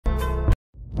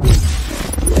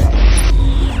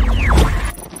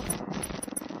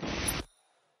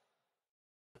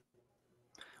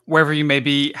Wherever you may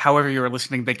be, however you are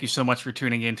listening, thank you so much for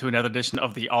tuning in to another edition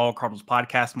of the All Cardinals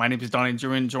podcast. My name is Donnie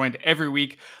Druin, joined every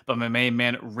week by my main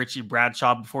man, Richie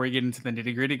Bradshaw. Before we get into the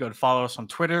nitty gritty, go to follow us on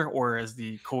Twitter, or as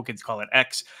the cool kids call it,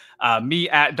 X. Me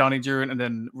at Donnie Druin, and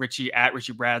then Richie at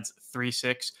Richie Brads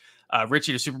 36.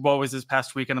 Richie, the Super Bowl was this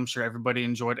past weekend. I'm sure everybody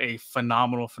enjoyed a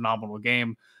phenomenal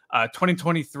game.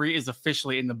 2023 is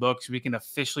officially in the books. We can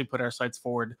officially put our sights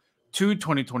forward to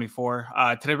 2024.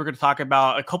 Today, we're going to talk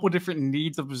about a couple different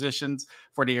needs of positions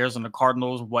for the Arizona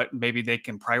Cardinals, what maybe they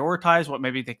can prioritize, what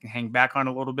maybe they can hang back on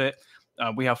a little bit.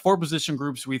 We have 4 position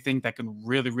groups we think that can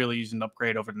really use an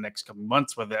upgrade over the next coming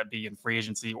months, whether that be in free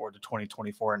agency or the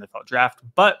 2024 NFL draft.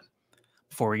 But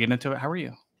before we get into it, how are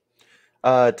you?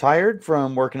 Tired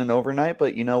from working an overnight,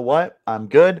 but you know what? I'm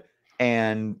good.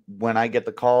 And when I get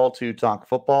the call to talk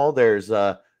football, there's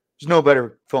no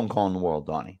better phone call in the world,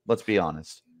 Donnie. Let's be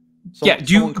honest. Do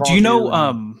you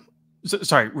know?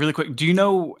 Sorry, really quick. Do you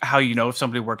know how you know if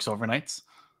somebody works overnights?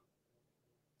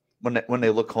 When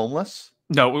they look homeless?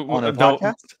 No, on a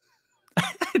podcast.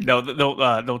 No,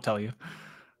 they'll tell you.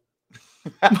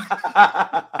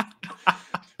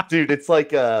 Dude, it's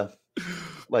like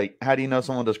how do you know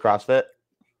someone does CrossFit?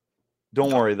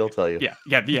 Don't worry, they'll tell you.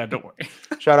 Yeah. Don't worry.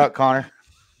 Shout out Connor.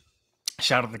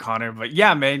 Shout out to Connor. But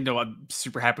yeah, man, I'm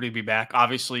super happy to be back.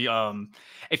 Obviously,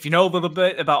 if you know a little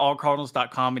bit about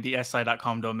allcardinals.com and the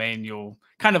si.com domain, you'll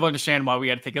kind of understand why we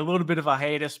had to take a little bit of a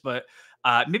hiatus. But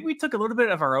maybe we took a little bit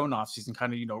of our own offseason,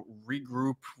 kind of,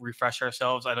 regroup, refresh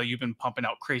ourselves. I know you've been pumping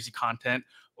out crazy content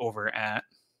over at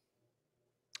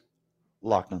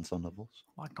Locked on Sun Devils.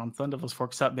 Locked on Sun Devils,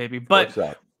 forks up, baby.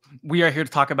 But we are here to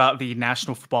talk about the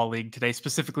National Football League today,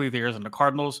 specifically the Arizona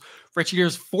Cardinals. Richie,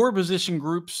 there's 4 position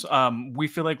groups we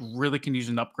feel like really can use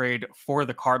an upgrade for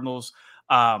the Cardinals.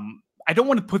 I don't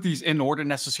want to put these in order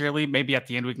necessarily. Maybe at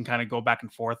the end we can kind of go back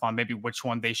and forth on maybe which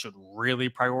one they should really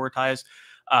prioritize.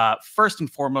 First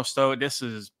and foremost, though, this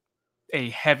is a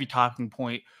heavy talking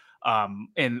point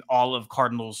in all of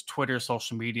Cardinals Twitter,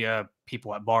 social media,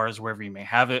 people at bars, wherever you may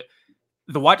have it.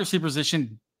 The wide receiver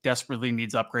position desperately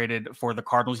needs upgraded for the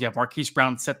Cardinals. You have Marquise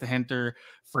Brown set to enter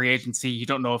free agency. You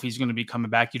don't know if he's going to be coming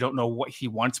back. You don't know what he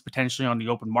wants potentially on the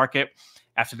open market.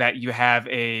 After that, you have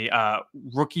a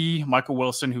rookie, Michael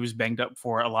Wilson, who was banged up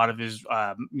for a lot of his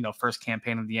first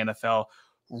campaign in the NFL.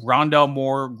 Rondell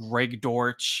Moore, Greg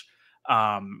Dortch,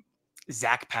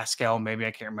 Zach Pascal, maybe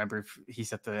I can't remember if he's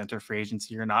set to enter free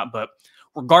agency or not. But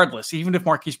regardless, even if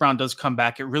Marquise Brown does come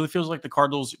back, it really feels like the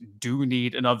Cardinals do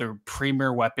need another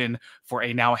premier weapon for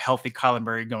a now healthy Kyler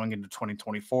Murray going into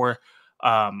 2024.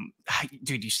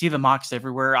 Dude, you see the mocks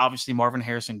everywhere. Obviously, Marvin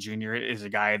Harrison Jr. is a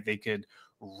guy they could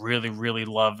really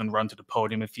love and run to the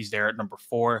podium if he's there at number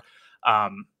 4.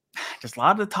 There's a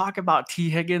lot of talk about T.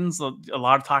 Higgins, a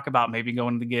lot of talk about maybe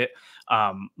going to get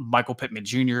Michael Pittman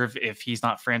Jr. if he's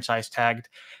not franchise tagged.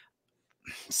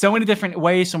 So many different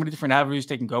ways, so many different avenues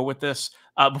they can go with this.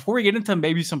 Before we get into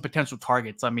maybe some potential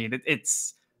targets, I mean,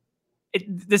 this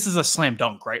is a slam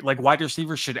dunk, right? Like wide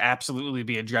receivers should absolutely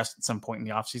be addressed at some point in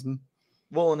the offseason.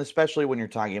 Well, and especially when you're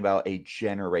talking about a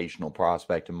generational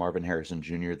prospect in Marvin Harrison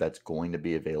Jr. that's going to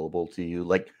be available to you.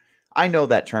 Like, I know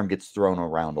that term gets thrown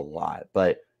around a lot,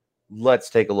 but let's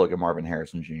take a look at Marvin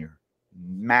Harrison Jr.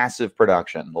 Massive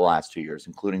production the last 2 years,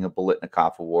 including a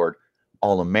Biletnikoff Award,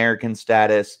 All-American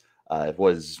status. It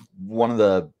was one of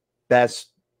the best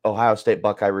Ohio State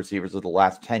Buckeye receivers of the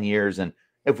last 10 years. And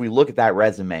if we look at that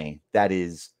resume, that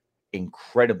is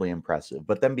incredibly impressive.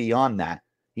 But then beyond that,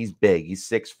 he's big. He's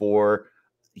 6'4".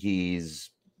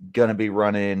 He's going to be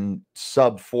running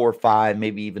sub 4.5,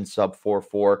 maybe even sub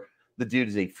 4.4. The dude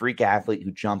is a freak athlete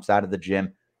who jumps out of the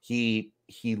gym. He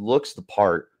looks the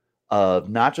part of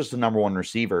not just the number 1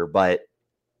 receiver, but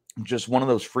just one of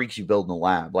those freaks you build in the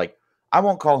lab. Like, I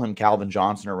won't call him Calvin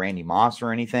Johnson or Randy Moss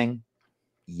or anything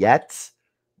yet,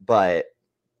 but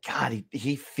God,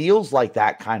 he feels like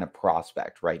that kind of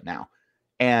prospect right now.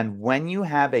 And when you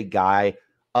have a guy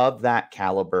of that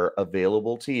caliber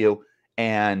available to you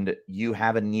and you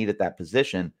have a need at that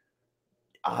position,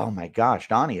 oh my gosh,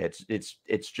 Donnie, it's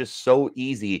just so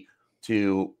easy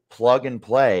to plug and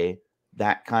play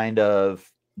that kind of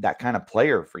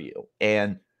player for you.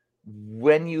 And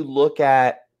when you look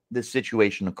at the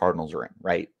situation the Cardinals are in,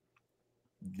 right?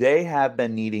 They have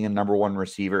been needing a number 1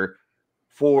 receiver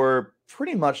for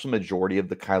pretty much the majority of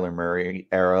the Kyler Murray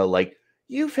era. Like,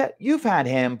 you've had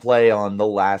him play on the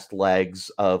last legs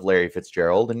of Larry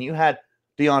Fitzgerald, and you had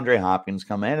DeAndre Hopkins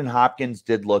come in, and Hopkins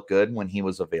did look good when he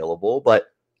was available, but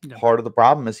part of the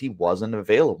problem is he wasn't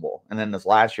available. And then this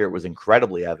last year, it was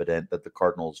incredibly evident that the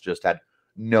Cardinals just had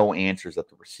no answers at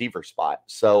the receiver spot.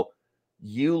 So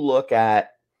you look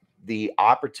at the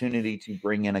opportunity to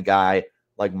bring in a guy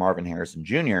like Marvin Harrison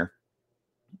Jr.,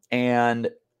 and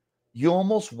you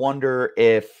almost wonder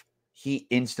if he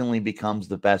instantly becomes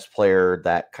the best player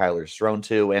that Kyler's thrown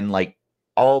to. And like,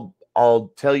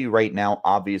 I'll tell you right now,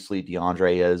 obviously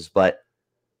DeAndre is, but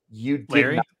you did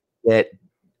Larry? not get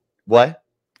what?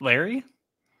 Larry?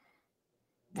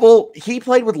 Well, he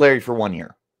played with Larry for 1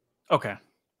 year. Okay.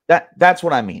 That's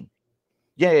what I mean.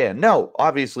 Yeah. No,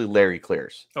 obviously Larry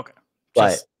clears. Okay.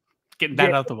 Just getting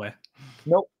that out the way.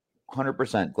 Nope.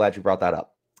 100%. Glad you brought that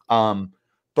up.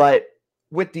 But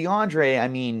with DeAndre, I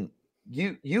mean,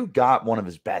 you got one of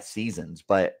his best seasons,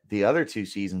 but the other 2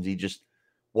 seasons he just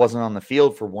wasn't on the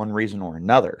field for one reason or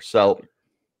another. So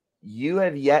you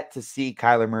have yet to see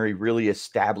Kyler Murray really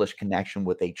establish connection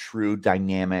with a true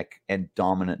dynamic and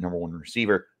dominant number 1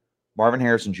 receiver. Marvin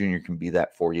Harrison Jr. can be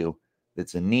that for you.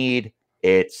 It's a need.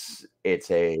 It's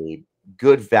a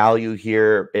good value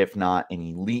here, if not an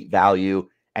elite value,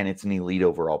 and it's an elite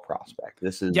overall prospect.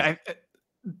 This is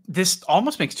this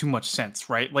almost makes too much sense,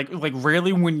 right? Like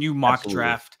rarely when you mock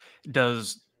draft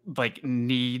does like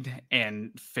need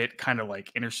and fit kind of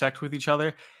like intersect with each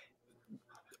other.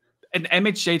 And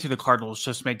MHJ to the Cardinals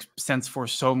just makes sense for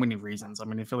so many reasons. I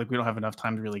mean, I feel like we don't have enough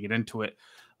time to really get into it.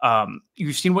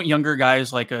 You've seen what younger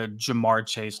guys like a Jamar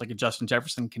Chase, like a Justin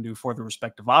Jefferson can do for the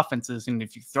respective offenses. And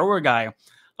if you throw a guy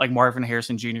like Marvin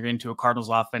Harrison Jr. into a Cardinals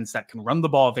offense that can run the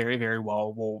ball very, very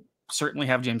well, we'll certainly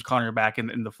have James Conner back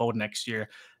in the fold next year,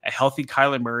 a healthy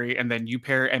Kyler Murray, and then you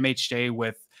pair MHJ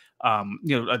with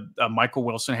a Michael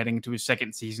Wilson heading into his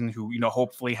 2nd season, who,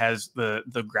 hopefully has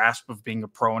the grasp of being a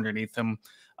pro underneath him.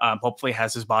 Hopefully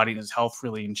has his body and his health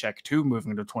really in check too,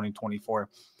 moving into 2024.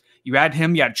 You add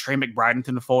him, you add Trey McBride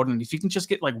into the fold, and if you can just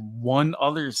get like one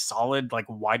other solid like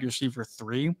wide receiver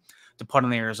 3 to put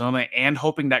in Arizona, and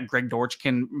hoping that Greg Dortch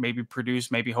can maybe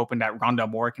produce, maybe hoping that Rondell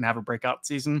Moore can have a breakout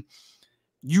season,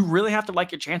 you really have to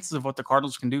like your chances of what the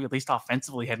Cardinals can do, at least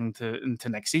offensively, heading into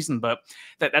next season. But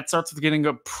that starts with getting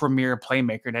a premier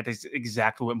playmaker. That is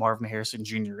exactly what Marvin Harrison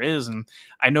Jr. is. And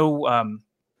I know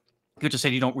you just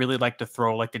said you don't really like to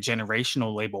throw like the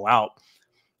generational label out.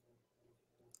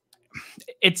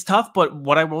 It's tough, but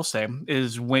what I will say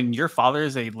is when your father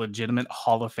is a legitimate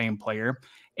Hall of Fame player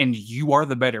and you are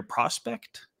the better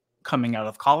prospect coming out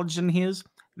of college than he is,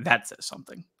 that says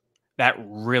something. That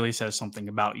really says something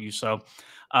about you. So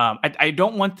I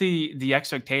don't want the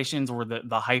expectations or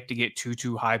the hype to get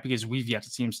too high, because we've yet to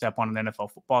see him step on an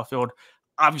NFL football field.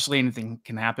 Obviously, anything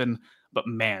can happen. But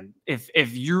man, if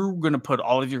you're going to put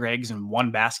all of your eggs in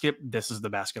one basket, this is the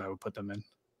basket I would put them in.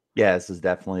 Yeah, this is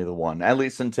definitely the one, at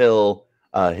least until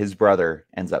his brother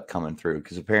ends up coming through,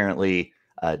 because apparently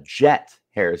Jet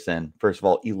Harrison, first of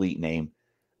all, elite name.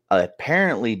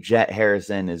 Apparently Jet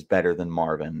Harrison is better than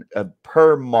Marvin,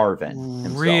 per Marvin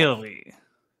himself. Really?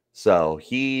 So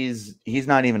he's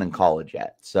not even in college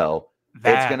yet. So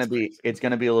it's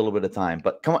gonna be a little bit of time.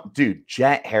 But come on, dude,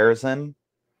 Jet Harrison.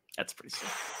 That's pretty sick.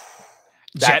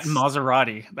 Jet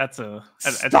Maserati. That's a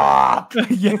stop.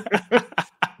 Yeah.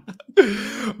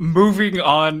 Moving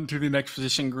on to the next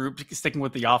position group, sticking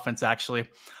with the offense, actually,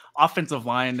 offensive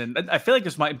line, and I feel like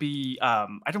this might be I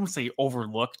don't want to say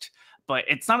overlooked, but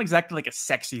it's not exactly like a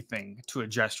sexy thing to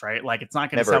address, right? Like, it's not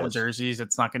going to sell jerseys,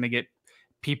 it's not going to get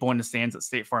people in the stands at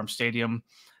State Farm Stadium,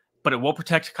 but it will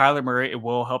protect Kyler Murray. It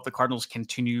will help the Cardinals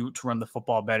continue to run the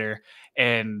football better,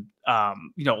 and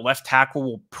left tackle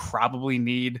will probably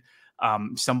need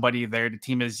somebody there. The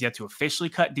team has yet to officially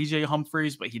cut DJ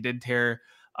Humphries, but he did tear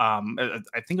I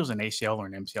think it was an ACL or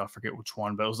an MCL, I forget which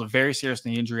one, but it was a very serious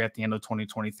knee injury at the end of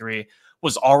 2023.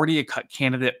 Was already a cut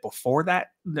candidate before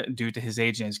that due to his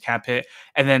age and his cap hit.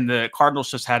 And then the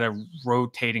Cardinals just had a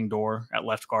rotating door at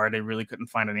left guard. They really couldn't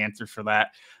find an answer for that.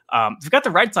 They've got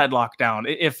the right side locked down.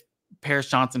 If Paris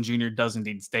Johnson Jr. does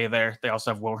indeed stay there, they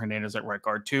also have Will Hernandez at right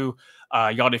guard too.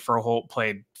 Yadi Furholt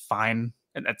played fine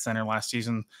at center last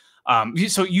season.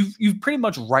 So you've pretty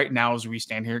much right now, as we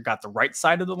stand here, got the right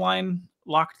side of the line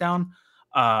locked down.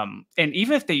 And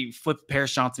even if they flip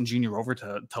Paris Johnson Jr. over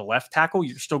to left tackle,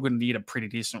 you're still going to need a pretty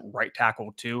decent right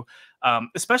tackle too.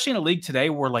 Especially in a league today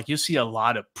where like you see a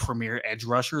lot of premier edge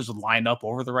rushers line up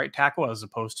over the right tackle as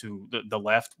opposed to the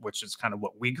left, which is kind of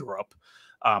what we grew up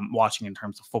watching in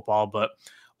terms of football. But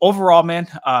overall, man,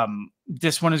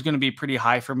 this one is going to be pretty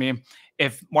high for me.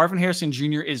 If Marvin Harrison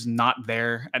Jr. is not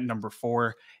there at number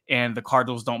 4 and the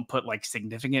Cardinals don't put like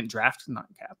significant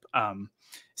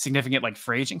significant like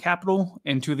free agent capital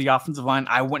into the offensive line,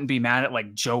 I wouldn't be mad at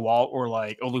like Joe Alt or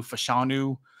like Olu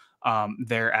Fashanu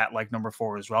there at like number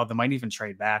 4 as well. They might even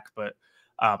trade back, but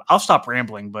I'll stop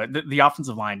rambling. But the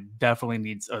offensive line definitely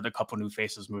needs a couple new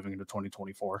faces moving into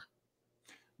 2024.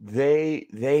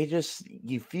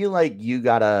 you feel like you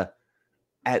gotta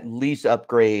at least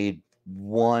upgrade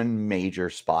one major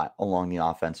spot along the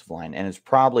offensive line, and it's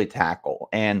probably tackle.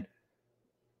 And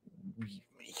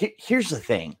here's the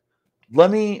thing.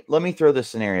 Let me throw this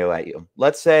scenario at you.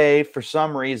 Let's say for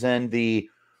some reason the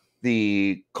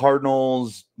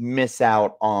Cardinals miss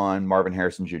out on Marvin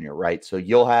Harrison Jr., right? So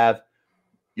you'll have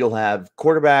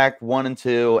quarterback 1 and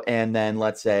 2, and then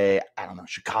let's say, I don't know,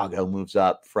 Chicago moves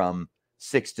up from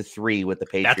 6 to 3 with the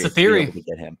Patriots. That's a theory. To be able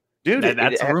to get him. Dude,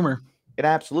 that's a rumor. It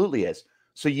absolutely is.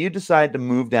 So you decide to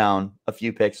move down a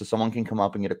few picks so someone can come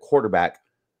up and get a quarterback.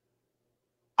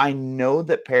 I know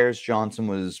that Paris Johnson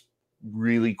was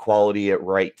really quality at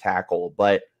right tackle,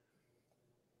 but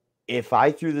if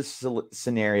I threw this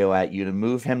scenario at you to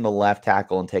move him to left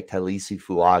tackle and take Talisi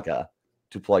Fuaga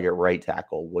to plug at right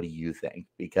tackle, what do you think?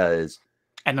 Because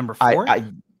at number 4?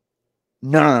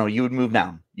 No, you would move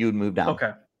down.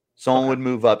 Okay. Someone would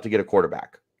move up to get a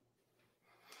quarterback.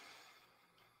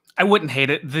 I wouldn't hate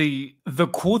it. The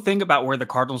cool thing about where the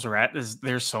Cardinals are at is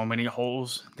there's so many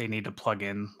holes they need to plug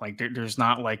in. Like there's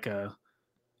not like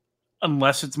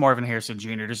unless it's Marvin Harrison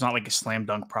Jr., there's not like a slam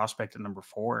dunk prospect at number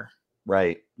 4.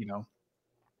 Right. You know,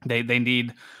 they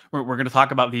need, we're going to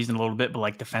talk about these in a little bit, but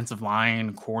like defensive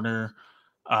line, corner,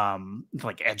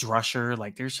 like edge rusher,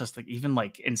 like there's just like even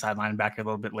like inside linebacker a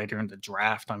little bit later in the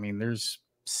draft. I mean, there's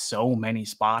so many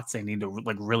spots they need to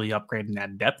like really upgrade in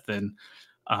that depth. And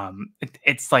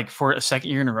it's like for a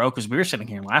second year in a row, because we were sitting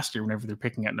here last year whenever they're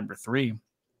picking at number 3,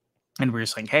 and we were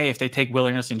saying, hey, if they take Will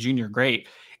Anderson Jr., great.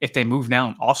 If they move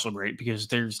down, also great, because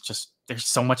there's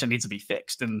so much that needs to be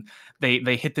fixed. And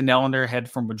they hit the nail on their head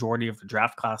for majority of the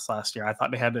draft class last year. I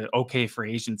thought they had an okay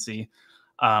free agency,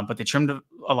 but they trimmed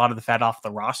a lot of the fat off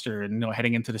the roster. And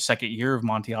heading into the second year of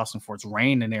Monty Austin-Fort's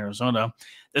reign in Arizona,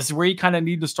 this is where you kind of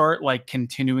need to start like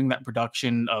continuing that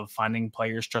production of finding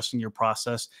players, trusting your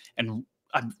process, and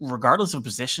regardless of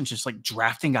position, just like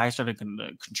drafting guys that are going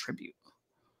to contribute.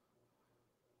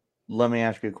 Let me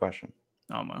ask you a question.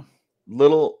 Oh, man.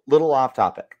 Little off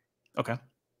topic. Okay.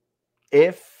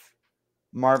 If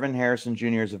Marvin Harrison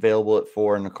Jr. is available at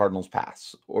 4 and the Cardinals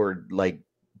pass or like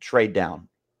trade down,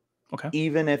 okay,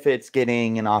 even if it's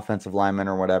getting an offensive lineman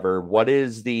or whatever, what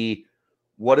is the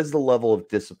level of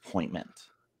disappointment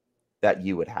that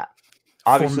you would have?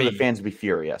 Obviously, the fans would be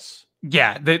furious.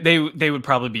 Yeah, they would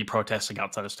probably be protesting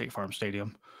outside of State Farm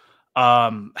Stadium.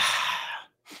 I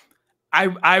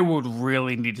would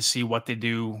really need to see what they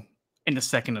do in the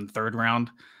second and third round.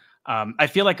 I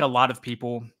feel like a lot of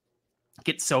people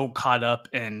get so caught up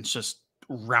in just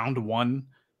round 1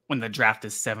 when the draft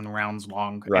is 7 rounds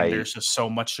long. Right. And there's just so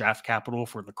much draft capital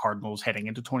for the Cardinals heading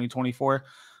into 2024.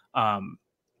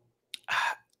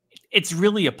 It's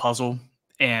really a puzzle,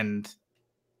 and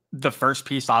the first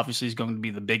piece obviously is going to be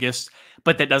the biggest,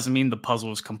 but that doesn't mean the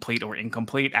puzzle is complete or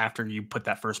incomplete. After you put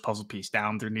that first puzzle piece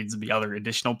down, there needs to be other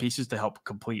additional pieces to help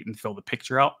complete and fill the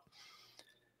picture out.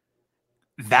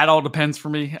 That all depends for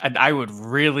me. I would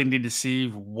really need to see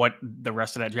what the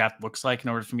rest of that draft looks like in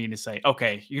order for me to say,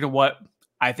 okay, you know what?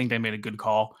 I think they made a good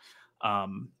call.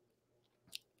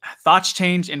 Thoughts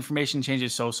change, information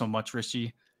changes so much,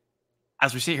 Richie.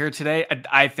 As we sit here today,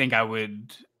 I think I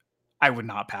would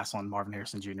not pass on Marvin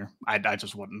Harrison Jr. I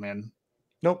just wouldn't, man.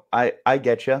 Nope. I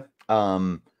get you.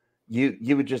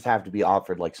 You would just have to be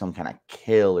offered like some kind of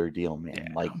killer deal, man.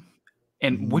 Yeah. Like,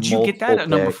 and would you get that at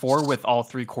number 4 with all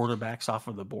 3 quarterbacks off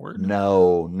of the board?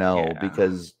 No, yeah.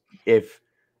 Because if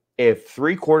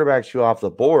 3 quarterbacks you off the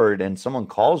board and someone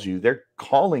calls you, they're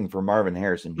calling for Marvin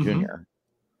Harrison Jr. Mm-hmm.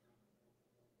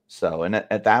 So, and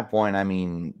at that point, I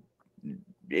mean,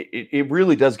 it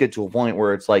really does get to a point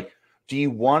where it's like, do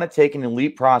you want to take an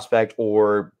elite prospect,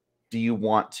 or do you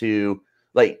want to,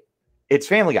 like, it's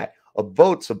Family Guy. A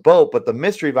boat's a boat, but the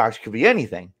mystery box could be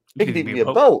anything. It could even be a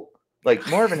boat. Like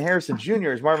Marvin Harrison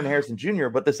Jr. is Marvin Harrison Jr.,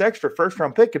 but this extra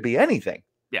first-round pick could be anything.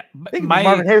 Yeah. It could be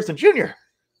Marvin Harrison Jr.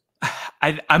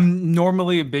 I'm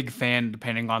normally a big fan,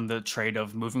 depending on the trade,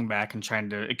 of moving back and trying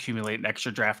to accumulate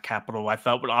extra draft capital. I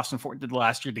felt what Austin Fort did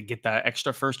last year to get that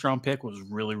extra first-round pick was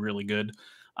really, really good.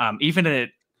 Even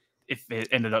if it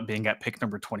ended up being at pick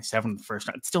number 27 the first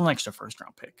round, it's still an extra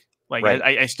first-round pick. Like, right.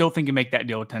 I still think you make that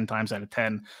deal 10 times out of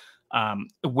 10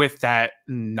 with that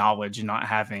knowledge and not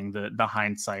having the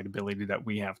hindsight ability that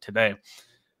we have today.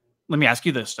 Let me ask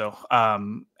you this, though.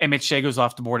 MHJ goes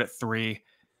off the board at 3.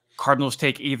 Cardinals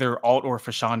take either Alt or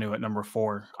Fashanu at number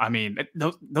 4. I mean,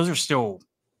 those are still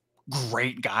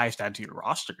great guys to add to your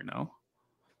roster, you know?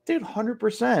 Dude,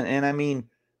 100%. And I mean,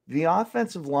 the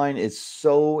offensive line is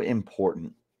so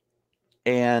important.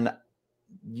 And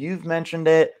you've mentioned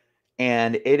it,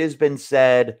 and it has been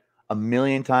said a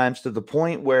million times, to the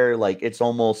point where like it's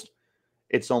almost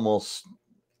what's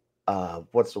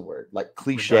the word? Like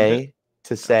cliche Redundant?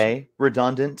 to Gotcha. say,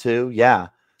 redundant too. Yeah.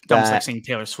 It's almost like seeing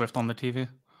Taylor Swift on the TV.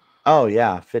 Oh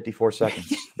yeah, 54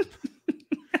 seconds.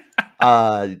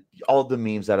 All the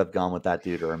memes that have gone with that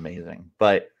dude are amazing.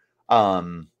 But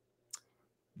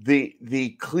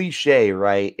the cliche,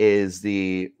 right, is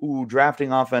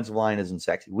drafting offensive line isn't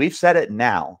sexy. We've said it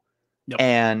now. Yep.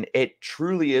 And it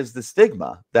truly is the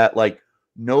stigma that like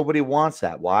nobody wants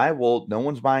that. Why? Well, no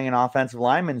one's buying an offensive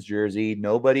lineman's jersey.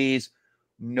 Nobody's,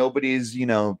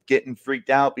 getting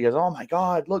freaked out because, oh my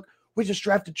God, look, we just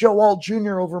drafted Joe Alt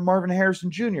Jr. over Marvin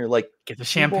Harrison Jr. Like, get the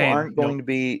champagne. People aren't going to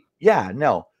be,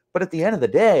 no. But at the end of the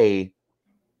day,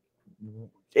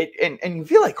 and you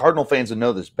feel like Cardinal fans would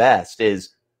know this best,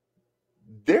 is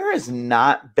there has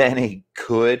not been a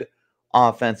good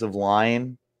offensive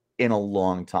line in a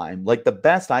long time. Like the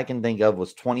best I can think of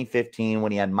was 2015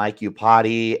 when he had Mike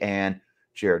Iupati and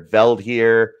Jared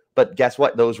Veldheer. But guess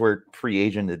what? Those were free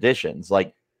agent additions.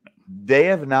 Like they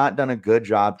have not done a good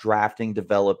job drafting,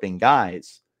 developing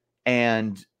guys.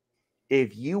 And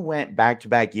if you went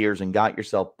back-to-back years and got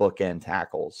yourself bookend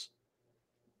tackles,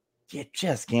 you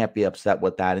just can't be upset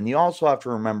with that. And you also have to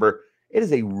remember it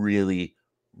is a really,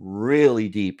 really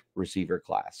deep receiver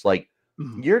class. Like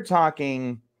you're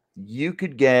talking, you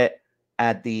could get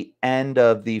at the end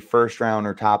of the first round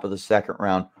or top of the second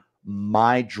round,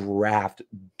 my draft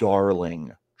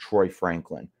darling, Troy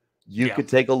Franklin. You could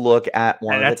take a look at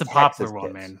one of the Texas popular one,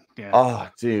 kids. man. Yeah. Oh,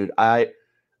 dude,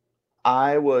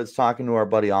 I was talking to our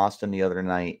buddy Austin the other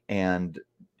night, and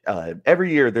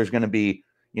every year there's going to be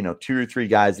 2 or 3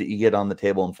 guys that you get on the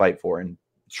table and fight for, and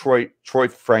Troy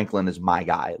Franklin is my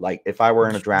guy. Like if I were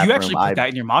in a draft room, you actually put that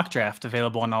in your mock draft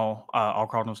available on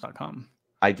allcardinals.com.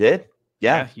 I did.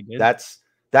 Yeah, you did.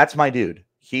 That's my dude.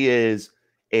 He is.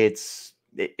 It's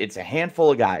a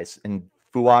handful of guys, and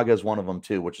Fuaga is one of them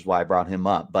too, which is why I brought him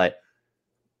up. But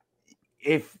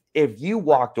if you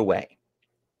walked away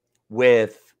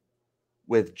with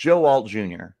Joe Alt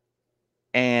Jr.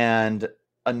 and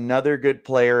another good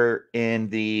player in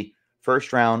the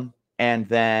first round, and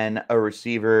then a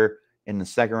receiver in the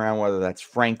second round, whether that's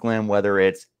Franklin, whether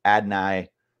it's Adonai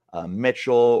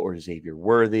Mitchell or Xavier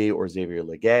Worthy or Xavier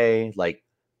Legay, like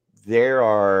there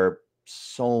are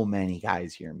so many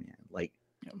guys here, man. Like,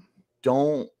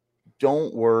 don't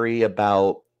worry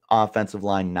about offensive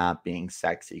line not being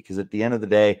sexy, because at the end of the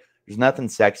day, there's nothing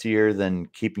sexier than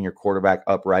keeping your quarterback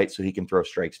upright so he can throw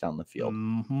strikes down the field.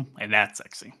 And that's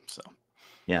sexy. So,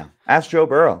 yeah, ask Joe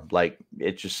Burrow. Like,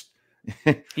 it just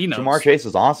he knows. Jamar Chase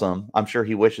is awesome. I'm sure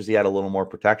he wishes he had a little more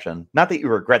protection. Not that you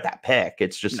regret that pick.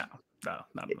 It's just no,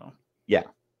 not at all. Yeah.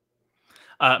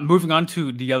 Moving on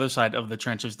to the other side of the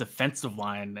trenches, defensive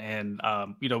line. And,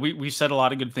 we said a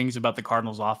lot of good things about the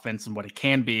Cardinals offense and what it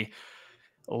can be.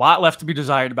 A lot left to be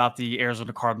desired about the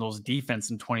Arizona Cardinals defense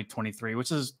in 2023,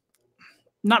 which is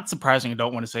not surprising. I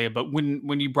don't want to say it, but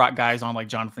when you brought guys on like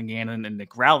Jonathan Gannon and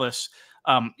Nick Rallis,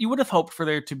 you would have hoped for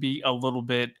there to be a little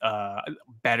bit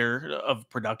better of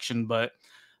production. But,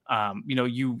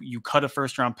 you cut a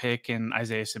first-round pick in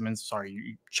Isaiah Simmons. Sorry,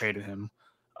 you traded him.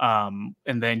 And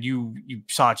then you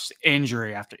saw just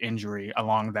injury after injury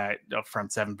along that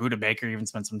front seven. Budda Baker even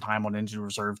spent some time on injured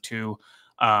reserve too.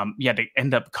 They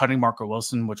end up cutting Marco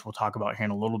Wilson, which we'll talk about here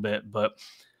in a little bit. But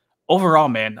overall,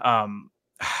 man,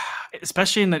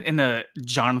 especially in the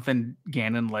Jonathan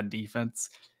Gannon-led defense,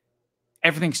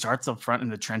 everything starts up front in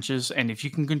the trenches. And if you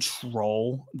can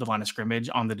control the line of scrimmage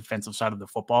on the defensive side of the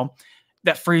football,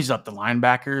 that frees up the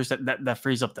linebackers, that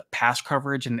frees up the pass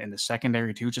coverage and the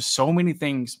secondary too. Just so many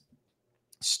things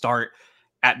start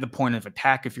at the point of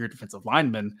attack if you're a defensive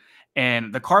lineman.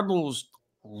 And the Cardinals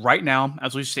right now,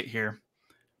 as we sit here,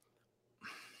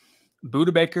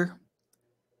 Budda Baker,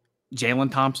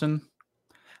 Jalen Thompson.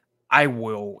 I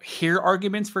will hear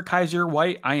arguments for Kaiser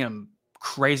White. I am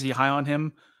crazy high on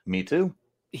him. Me too.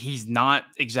 He's not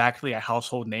exactly a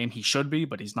household name. He should be,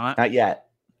 but he's not. Not yet.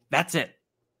 That's it.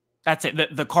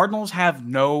 The Cardinals have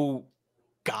no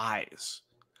guys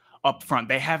up front.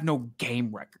 They have no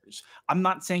game records. I'm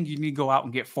not saying you need to go out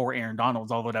and get 4 Aaron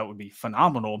Donalds, although that would be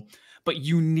phenomenal, but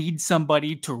you need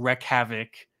somebody to wreak havoc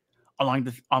along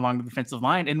the defensive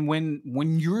line. And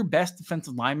when your best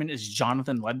defensive lineman is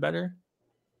Jonathan Ledbetter,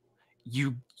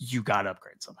 you got to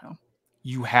upgrade somehow.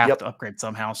 You have to upgrade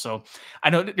somehow. So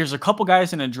I know that there's a couple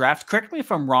guys in a draft. Correct me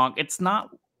if I'm wrong. It's not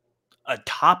a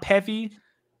top-heavy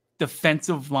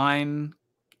defensive line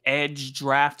edge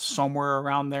draft, somewhere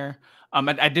around there.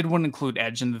 I did want to include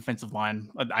edge in the defensive line.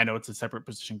 I know it's a separate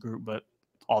position group, but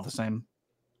all the same.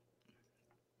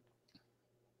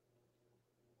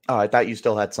 Oh, I thought you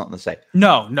still had something to say.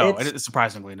 No,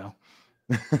 surprisingly, no.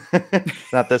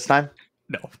 Not this time?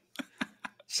 No.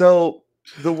 So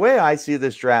the way I see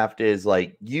this draft is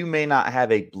like, you may not have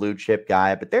a blue chip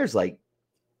guy, but there's like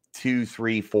 2,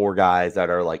 3, 4 guys that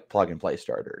are like plug and play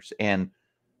starters. And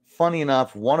funny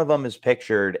enough, one of them is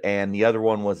pictured and the other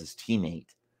one was his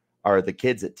teammate, are the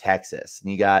kids at Texas. And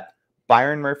you got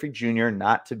Byron Murphy Jr.,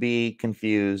 not to be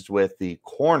confused with the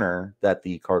corner that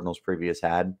the Cardinals previous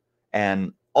had.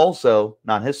 And also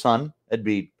not his son. It'd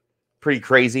be pretty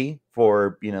crazy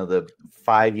for, the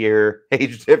 5-year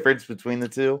age difference between the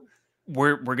two.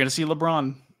 We're gonna see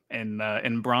LeBron and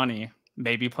Bronny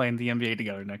maybe playing the NBA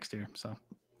together next year. So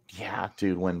yeah,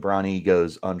 dude, when Bronny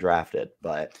goes undrafted,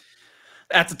 but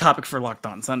that's a topic for Locked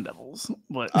On Sun Devils.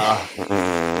 But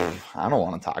I don't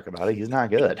want to talk about it. He's not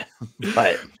good.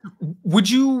 But would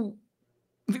you?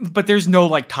 But there's no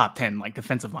like top 10 like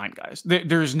defensive line guys.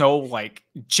 There's no like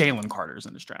Jalen Carters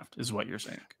in this draft, is what you're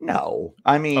saying. No,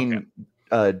 I mean,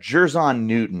 Jerzon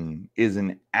Newton is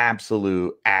an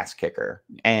absolute ass kicker,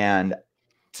 and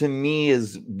to me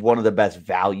is one of the best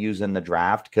values in the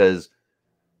draft because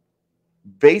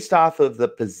based off of the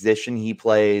position he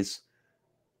plays,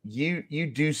 you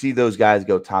do see those guys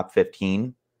go top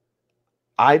 15.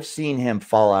 I've seen him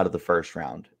fall out of the first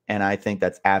round, and I think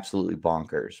that's absolutely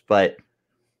bonkers. But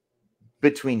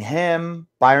between him,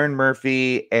 Byron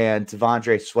Murphy, and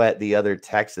T'Vondre Sweat, the other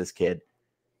Texas kid,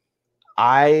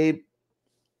 very,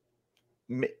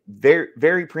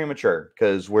 very premature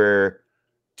because we're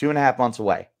 2.5 months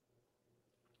away.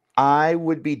 I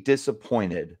would be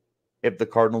disappointed if the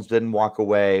Cardinals didn't walk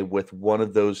away with one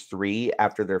of those 3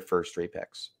 after their first 3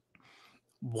 picks.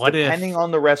 Depending on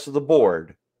the rest of the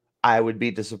board, I would be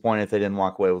disappointed if they didn't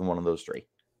walk away with one of those 3.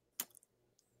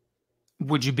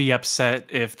 Would you be upset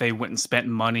if they went and spent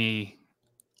money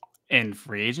in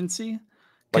free agency?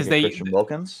 Because Christian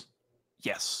Wilkins?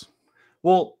 Yes.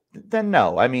 Well, then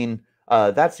no. I mean,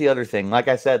 that's the other thing. Like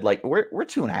I said, like we're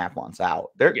 2.5 months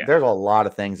out. There's a lot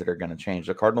of things that are going to change.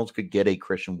 The Cardinals could get a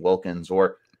Christian Wilkins,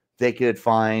 or they could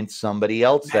find somebody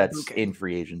else that's in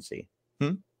free agency.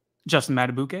 Justin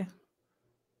Matabuke?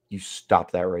 You stop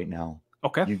that right now.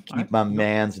 Okay. You keep my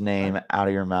man's name out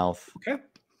of your mouth. Okay.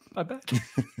 I bet.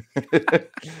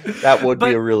 That would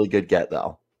be a really good get,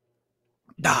 though.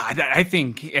 I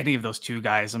think any of those 2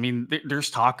 guys, I mean, there's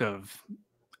talk of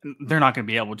they're not going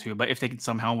to be able to, but if they could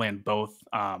somehow land both,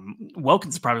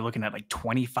 Wilkins is probably looking at like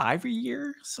 25 a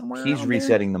year somewhere. He's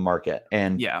resetting the market,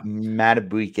 and yeah,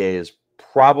 Matabuke is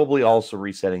probably also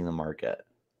resetting the market.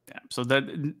 Yeah, so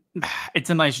that it's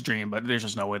a nice dream, but there's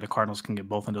just no way the Cardinals can get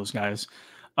both of those guys.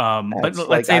 But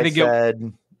let's say they get.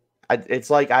 It's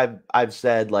like I've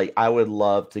said, like I would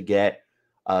love to get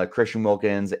Christian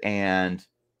Wilkins and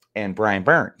Brian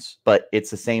Burns, but it's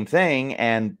the same thing,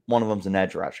 and one of them's an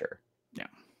edge rusher. Yeah,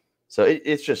 so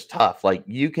it's just tough. Like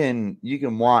you can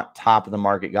want top of the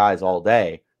market guys all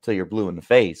day till you're blue in the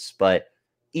face, but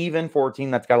even for a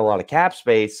team that's got a lot of cap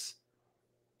space,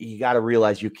 you got to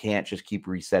realize you can't just keep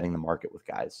resetting the market with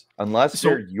guys unless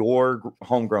they're your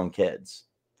homegrown kids.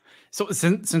 So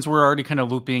since we're already kind of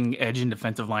looping edge and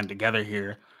defensive line together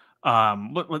here,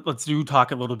 let's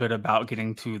talk a little bit about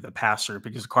getting to the passer,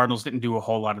 because the Cardinals didn't do a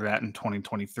whole lot of that in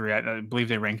 2023. I believe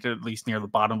they ranked it at least near the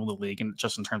bottom of the league, and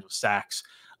just in terms of sacks.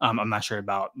 I'm not sure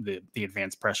about the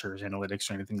advanced pressures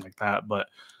analytics or anything like that, but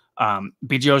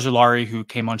B.J. Ojulari, who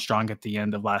came on strong at the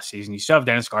end of last season. You still have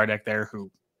Dennis Gardeck there,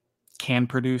 who can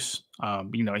produce.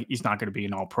 He's not going to be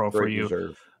an all-pro for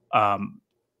you.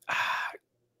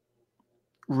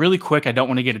 Really quick, I don't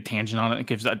want to get a tangent on it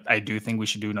because I do think we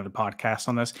should do another podcast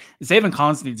on this. Zaven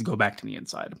Collins needs to go back to the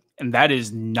inside. And that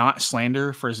is not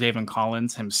slander for Zaven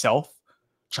Collins himself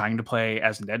trying to play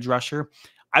as an edge rusher.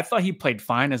 I thought he played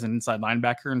fine as an inside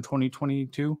linebacker in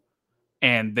 2022.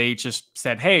 And they just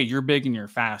said, hey, you're big and you're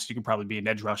fast. You could probably be an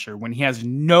edge rusher, when he has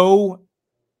no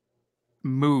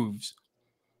moves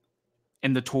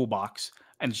in the toolbox,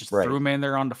 and just threw him in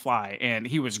there on the fly. And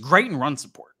he was great in run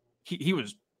support. He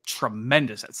was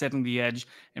tremendous at setting the edge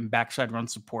and backside run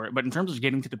support. But in terms of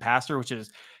getting to the passer, which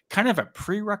is kind of a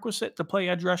prerequisite to play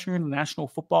edge rusher in the National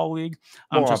Football League,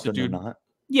 I'm just a dude.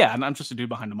 Yeah, I'm just a dude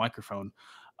behind the microphone.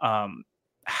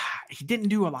 He didn't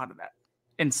do a lot of that.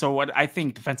 And so what I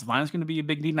think defensive line is going to be a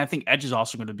big need, and I think edge is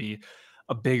also going to be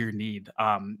a bigger need.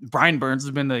 Brian Burns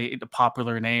has been the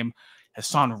popular name.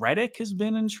 Hassan Reddick has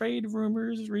been in trade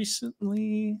rumors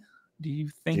recently. Do you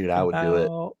think? Dude, I would do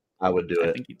it. I would do it.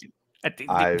 I think you do.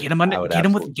 Get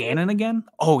him with Gannon again.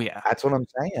 Oh yeah, that's what I'm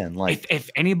saying. Like,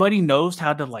 if anybody knows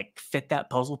how to like fit that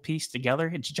puzzle piece together,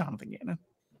 it's Jonathan Gannon.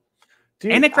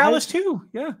 Dude, and Nick Rallis too.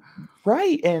 Yeah,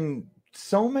 right. And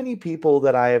so many people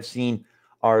that I have seen,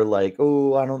 are like,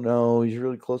 oh, I don't know, he's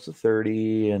really close to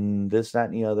 30 and this, that,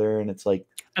 and the other. And it's like,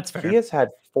 That's fair. he has had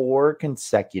 4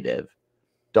 consecutive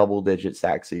double-digit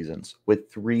sack seasons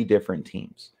with 3 different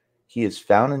teams. He has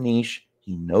found a niche.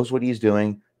 He knows what he's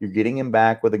doing. You're getting him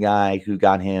back with a guy who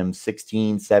got him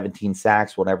 16, 17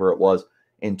 sacks, whatever it was,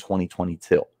 in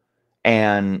 2022.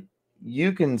 And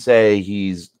you can say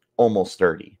he's almost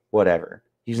 30, whatever.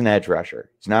 He's an edge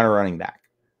rusher. He's not a running back.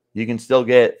 You can still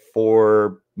get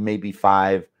 4, maybe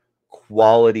 5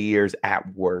 quality years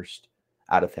at worst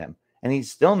out of him. And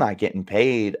he's still not getting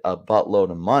paid a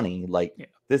buttload of money. Like,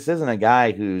 this isn't a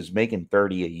guy who's making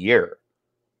 30 a year.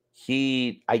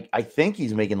 I think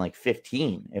he's making like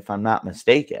 15, if I'm not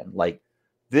mistaken. Like,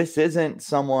 this isn't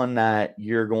someone that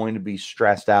you're going to be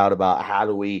stressed out about how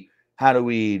do we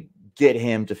get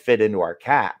him to fit into our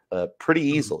cap pretty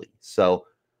easily. So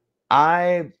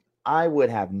I would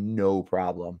have no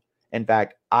problem. In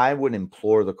fact, I would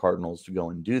implore the Cardinals to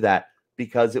go and do that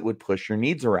because it would push your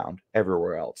needs around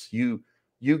everywhere else. You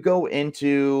go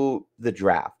into the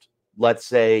draft. Let's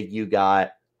say you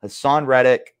got Hassan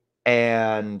Reddick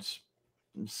and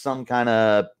some kind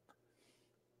of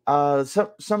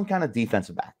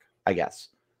defensive back, I guess.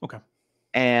 Okay.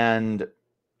 And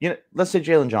let's say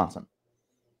Jalen Johnson.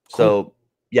 Cool. So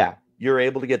yeah, you're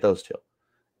able to get those 2.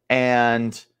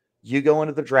 And you go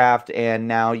into the draft, and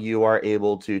now you are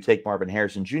able to take Marvin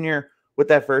Harrison Jr. with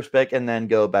that first pick and then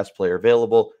go best player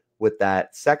available with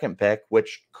that second pick,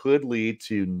 which could lead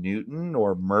to Newton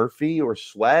or Murphy or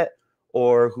Sweat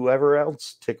or whoever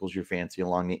else tickles your fancy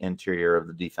along the interior of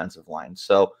the defensive line.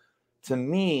 So to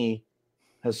me,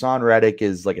 Hassan Reddick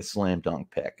is like a slam dunk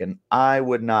pick, and I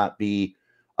would not be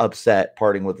upset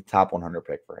parting with the top 100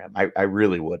 pick for him. I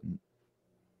really wouldn't.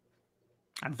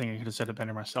 I don't think I could have said it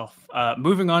better myself.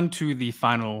 Moving on to the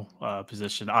final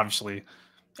position, obviously,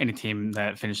 any team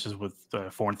that finishes with a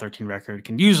 4-13 record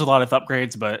can use a lot of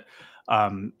upgrades, but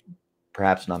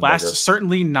perhaps none. Last,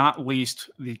 certainly not least,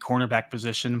 the cornerback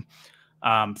position.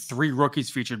 3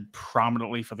 rookies featured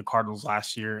prominently for the Cardinals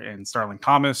last year in Starling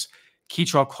Thomas,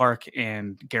 Keitrell Clark,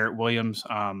 and Garrett Williams.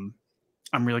 I'm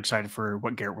really excited for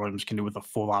what Garrett Williams can do with a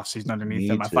full offseason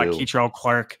underneath him. I thought Keitrell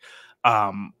Clark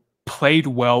played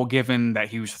well, given that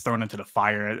he was thrown into the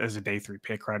fire as a day 3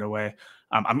 pick right away.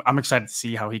 I'm excited to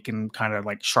see how he can kind of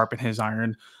like sharpen his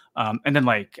iron. And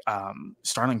then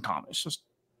Starling Thomas, just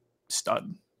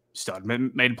stud,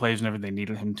 made plays whenever they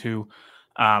needed him to.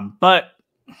 But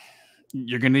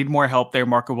you're going to need more help there.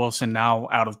 Marco Wilson now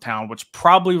out of town, which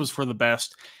probably was for the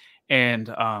best. And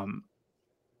I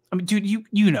mean, dude,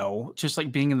 just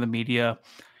like being in the media,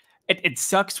 it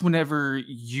sucks whenever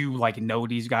you like know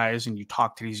these guys and you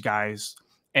talk to these guys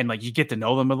and like you get to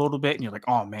know them a little bit and you're like,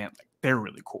 oh man, like they're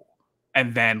really cool.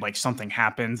 And then like something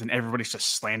happens and everybody's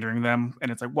just slandering them.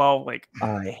 And it's like, well, like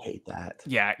I hate that.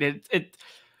 Yeah,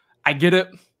 I get it.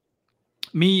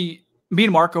 Me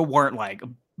and Marco weren't like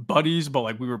buddies, but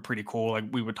like we were pretty cool. Like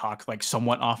we would talk like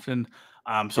somewhat often.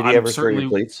 So did he ever throw your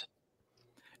cleats?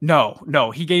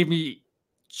 No, he gave me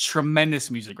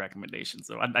tremendous music recommendations.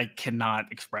 So I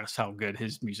cannot express how good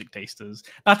his music taste is.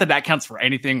 Not that counts for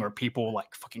anything or people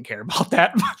like fucking care about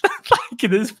that. But like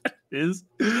it is what it is.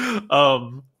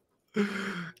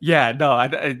 Yeah, no,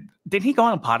 didn't he go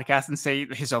on a podcast and say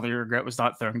his only regret was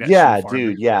not throwing that? Yeah,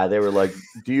 dude. Yeah, they were like,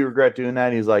 "Do you regret doing that?"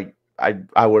 And he's like,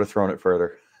 "I would have thrown it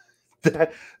further."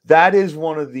 That is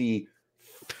one of the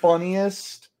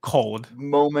funniest cold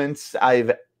moments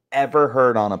I've ever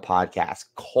heard on a podcast.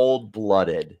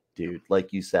 Cold-blooded, dude.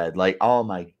 Like you said, like, oh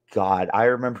my God, I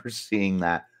remember seeing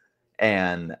that,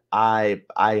 and I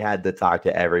had to talk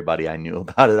to everybody I knew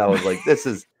about it. I was like, this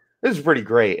is pretty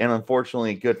great. And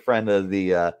unfortunately, a good friend of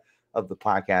the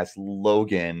podcast,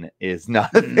 Logan, is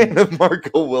not a fan of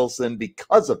Marco Wilson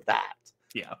because of that.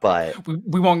 Yeah, but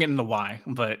we won't get into why,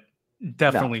 but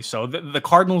definitely no. So the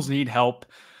Cardinals need help.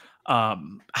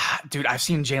 Dude, I've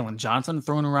seen Jalen Johnson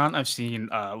thrown around. I've seen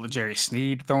L'Jarius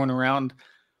Sneed thrown around.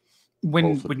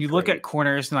 When you look at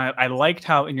corners, and I liked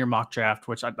how in your mock draft,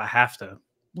 which I have to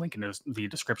link in the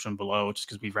description below, just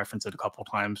because we've referenced it a couple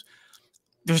of times.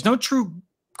 There's no true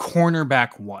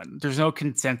cornerback one. There's no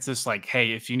consensus like,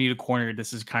 hey, if you need a corner,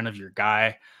 this is kind of your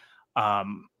guy.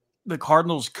 The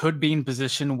Cardinals could be in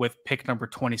position with pick number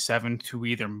 27 to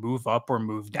either move up or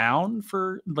move down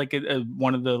for like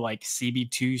one of the like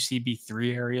CB2,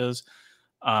 CB3 areas.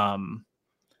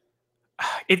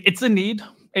 It's a need.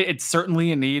 It's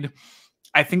certainly a need.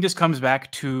 I think this comes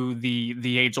back to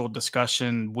the age-old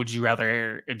discussion. Would you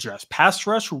rather address pass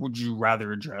rush or would you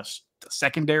rather address the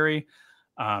secondary?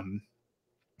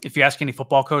 If you ask any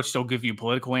football coach, they'll give you a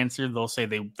political answer. They'll say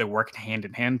they work hand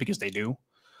in hand because they do.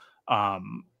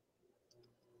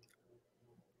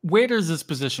 Where does this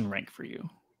position rank for you?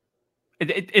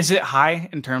 Is it high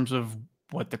in terms of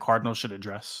what the Cardinals should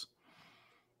address?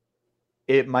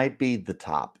 It might be the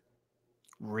top.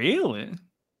 Really?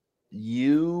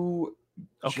 You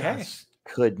Okay. just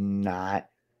could not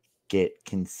get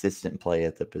consistent play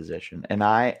at the position. And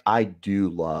I do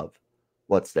love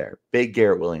what's there. Big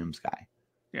Garrett Williams guy.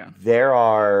 Yeah. There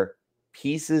are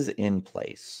pieces in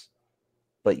place,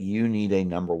 but you need a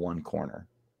number one corner.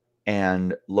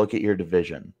 And look at your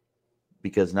division,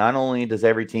 because not only does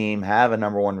every team have a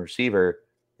number one receiver,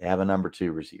 they have a number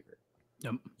two receiver.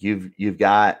 Yep. You've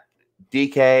got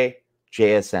DK,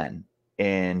 JSN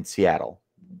in Seattle.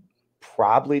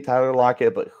 Probably Tyler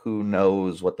Lockett, but who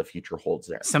knows what the future holds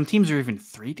there. Some teams are even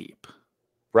 3 deep.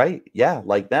 Right? Yeah,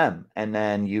 like them. And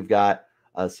then you've got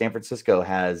San Francisco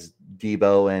has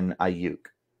Debo and Ayuk.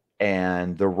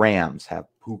 And the Rams have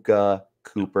Puka,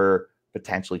 Cooper,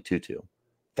 potentially Tutu.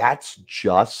 That's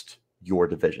just your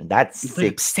division. That's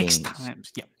six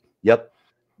times. Yep. Yep.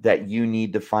 That you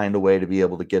need to find a way to be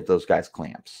able to give those guys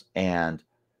clamps. And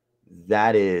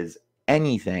that is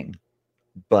anything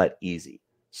but easy.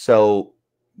 So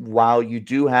while you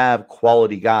do have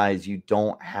quality guys, you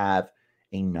don't have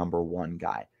a number one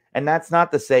guy. And that's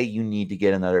not to say you need to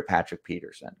get another Patrick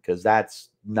Peterson, because that's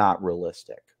not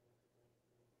realistic.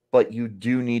 But you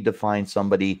do need to find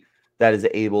somebody that is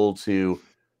able to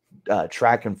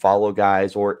track and follow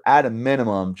guys, or at a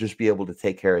minimum, just be able to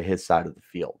take care of his side of the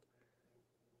field.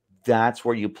 That's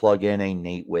where you plug in a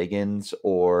Nate Wiggins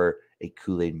or a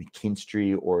Kool-Aid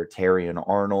McKinstry or Terrion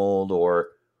Arnold, or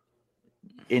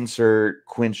insert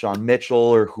Quinshawn Mitchell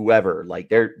or whoever. Like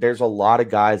there's a lot of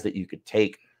guys that you could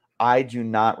take. I do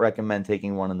not recommend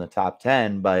taking one in the top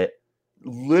 10, but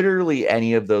literally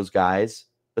any of those guys,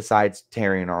 besides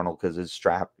Terrion Arnold, because his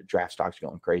draft stock's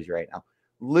going crazy right now,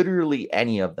 literally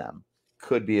any of them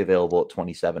could be available at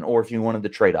 27, or if you wanted to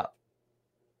trade up.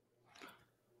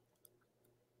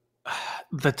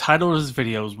 The title of this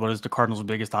video is, what is the Cardinals'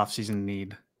 biggest offseason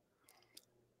need?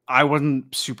 I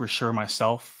wasn't super sure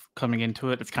myself coming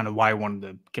into it. It's kind of why I wanted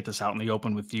to get this out in the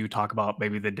open with you, talk about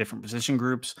maybe the different position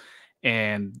groups.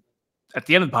 And at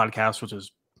the end of the podcast, which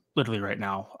is literally right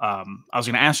now, I was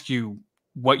going to ask you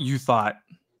what you thought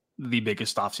the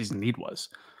biggest offseason need was.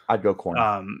 I'd go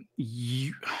corner.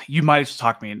 You might have just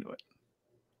talked me into it.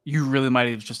 You really might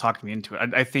have just talked me into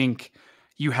it. I think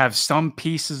you have some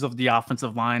pieces of the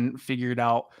offensive line figured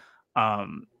out.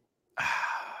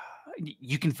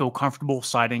 You can feel comfortable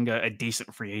citing a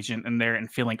decent free agent in there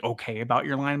and feeling okay about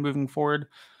your line moving forward.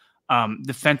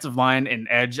 Defensive line and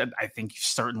edge, I think you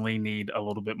certainly need a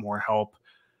little bit more help.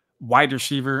 Wide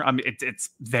receiver, I mean,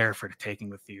 it's there for the taking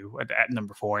with you at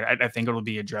number 4. I think it'll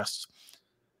be addressed.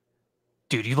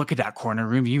 Dude, you look at that corner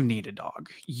room, you need a dog.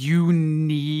 You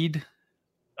need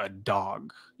a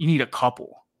dog. You need a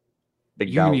couple.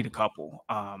 You need a couple.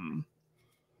 I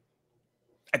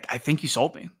think you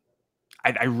sold me.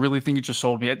 I really think you just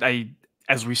sold me.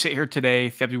 As we sit here today,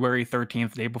 February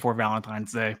 13th, day before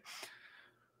Valentine's Day,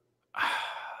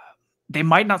 they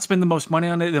might not spend the most money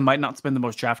on it. They might not spend the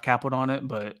most draft capital on it.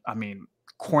 But, I mean,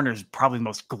 corner is probably the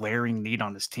most glaring need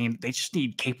on this team. They just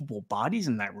need capable bodies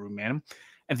in that room, man.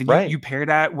 And then you pair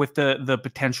that with the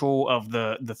potential of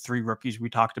the 3 rookies we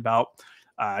talked about,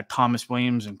 Thomas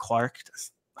Williams and Clark.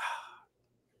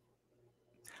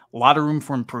 A lot of room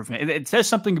for improvement. It says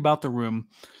something about the room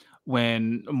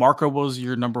when Marco was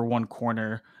your number 1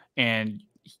 corner and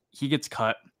he gets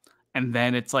cut. And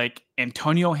then it's like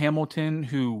Antonio Hamilton,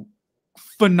 who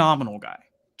phenomenal guy,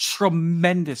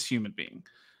 tremendous human being,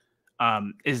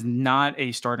 is not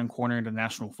a starting corner in the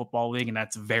National Football League. And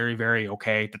that's very, very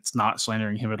okay. That's not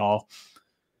slandering him at all.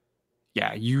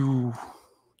 Yeah, you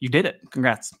did it.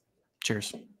 Congrats.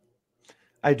 Cheers.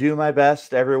 I do my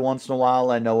best every once in a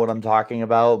while. I know what I'm talking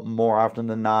about. More often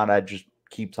than not, I just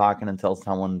keep talking until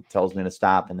someone tells me to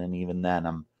stop. And then even then,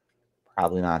 I'm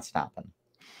probably not stopping.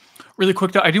 Really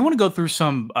quick, though, I do want to go through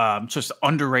some just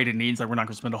underrated needs. Like, we're not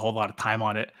going to spend a whole lot of time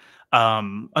on it.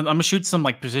 I'm going to shoot some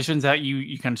like positions at you.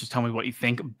 You kind of just tell me what you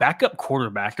think. Backup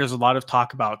quarterback. There's a lot of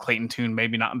talk about Clayton Tune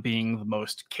maybe not being the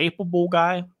most capable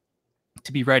guy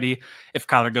to be ready if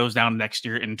Kyler goes down next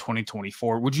year in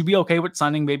 2024. Would you be okay with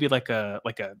signing maybe like a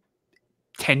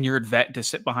tenured vet to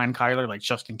sit behind Kyler, like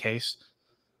just in case?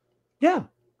 Yeah,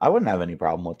 I wouldn't have any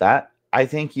problem with that. I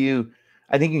think you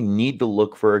need to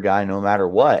look for a guy no matter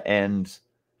what. And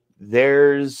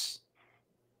here's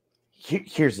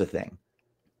the thing.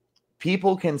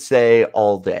 People can say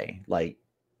all day, like,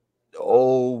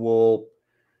 oh, well,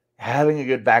 having a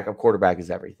good backup quarterback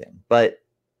is everything. But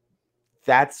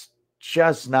that's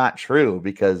just not true,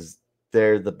 because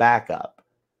they're the backup.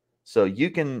 So you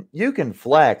can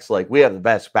flex like we have the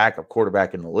best backup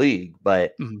quarterback in the league,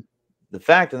 but the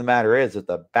fact of the matter is that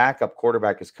the backup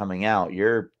quarterback is coming out,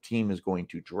 your team is going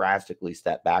to drastically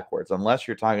step backwards unless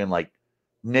you're talking like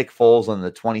Nick Foles on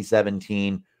the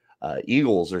 2017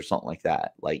 Eagles or something like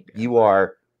that. Like you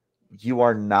are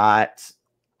not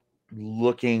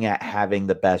looking at having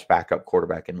the best backup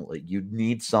quarterback in the league. You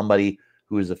need somebody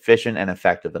who is efficient and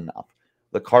effective enough.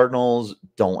 The Cardinals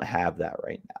don't have that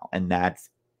right now, and that's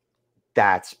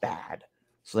bad.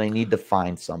 So they need to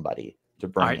find somebody to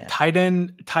bring in. Tight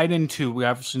end 2. We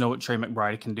obviously know what Trey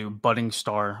McBride can do. Budding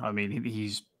star. I mean,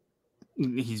 he's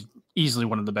easily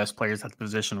one of the best players at the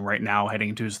position right now, heading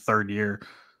into his 3rd year.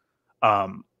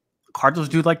 Cardinals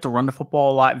do like to run the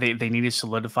football a lot. They need a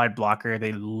solidified blocker.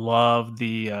 They love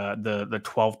the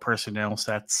 12 personnel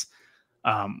sets.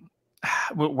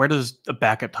 Where does the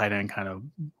backup tight end kind of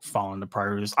fall into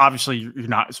priorities? Obviously, you're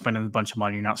not spending a bunch of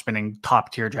money. You're not spending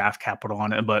top tier draft capital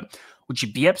on it. But would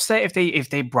you be upset if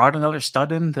they brought another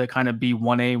stud in to kind of be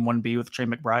 1A, 1B with Trey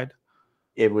McBride?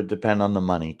 It would depend on the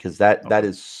money because that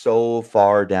is so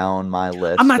far down my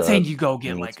list. I'm not saying you go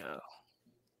get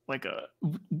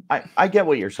I get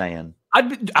what you're saying.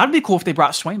 I'd be cool if they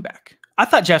brought Swain back. I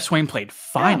thought Jeff Swain played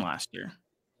fine last year.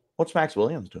 What's Max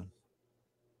Williams doing?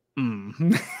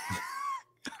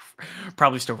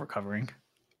 Probably still recovering.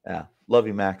 Yeah. Love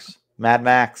you, Max. Mad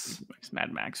Max.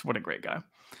 Mad Max. What a great guy.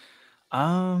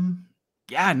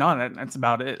 Yeah, no, that's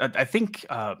about it. I think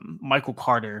Michael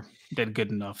Carter did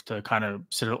good enough to kind of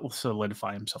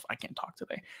solidify himself. I can't talk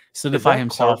today. Solidify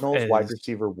himself. Cardinals wide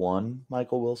receiver 1,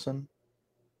 Michael Wilson.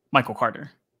 Michael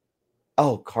Carter.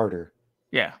 Oh, Carter.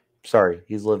 Yeah. Sorry,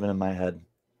 he's living in my head.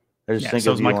 I just think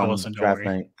of you Michael on Wilson, draft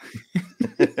night.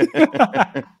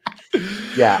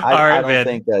 Yeah, I don't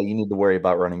think you need to worry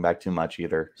about running back too much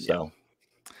either. So,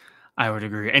 I would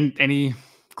agree. And any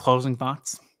closing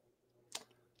thoughts?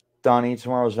 Donnie,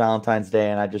 tomorrow's Valentine's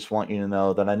Day, and I just want you to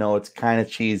know that I know it's kind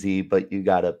of cheesy, but you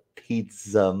got a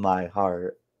pizza my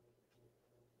heart.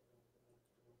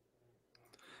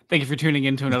 Thank you for tuning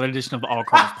in to another edition of the All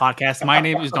Cardinals podcast. My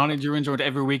name is Donnie Drew, joined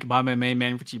every week by my main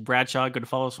man, Richie Bradshaw. Go to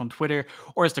follow us on Twitter,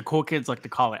 or as the cool kids like to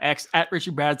call it, X, at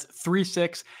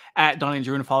RichieBrads36, at Donnie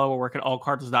Drew, and follow our work at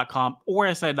allcardinals.com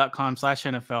or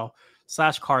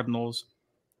SI.com/NFL/Cardinals.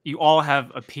 You all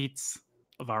have a piece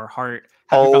of our heart.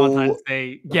 Happy Valentine's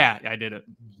Day. Yeah, I did it.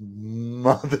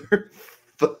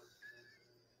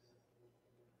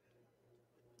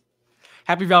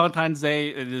 Happy Valentine's Day.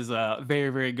 It is very,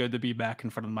 very good to be back in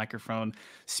front of the microphone,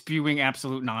 spewing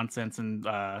absolute nonsense in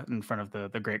front of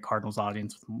the great Cardinals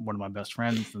audience with one of my best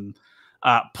friends. And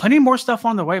plenty more stuff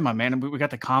on the way, my man. We got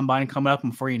the Combine coming up,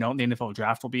 and before you know it, the NFL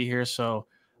Draft will be here. So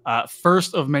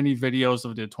first of many videos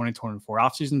of the 2024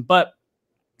 offseason, but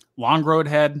long road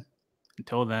ahead.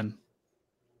 Until then,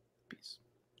 peace.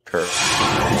 Curse.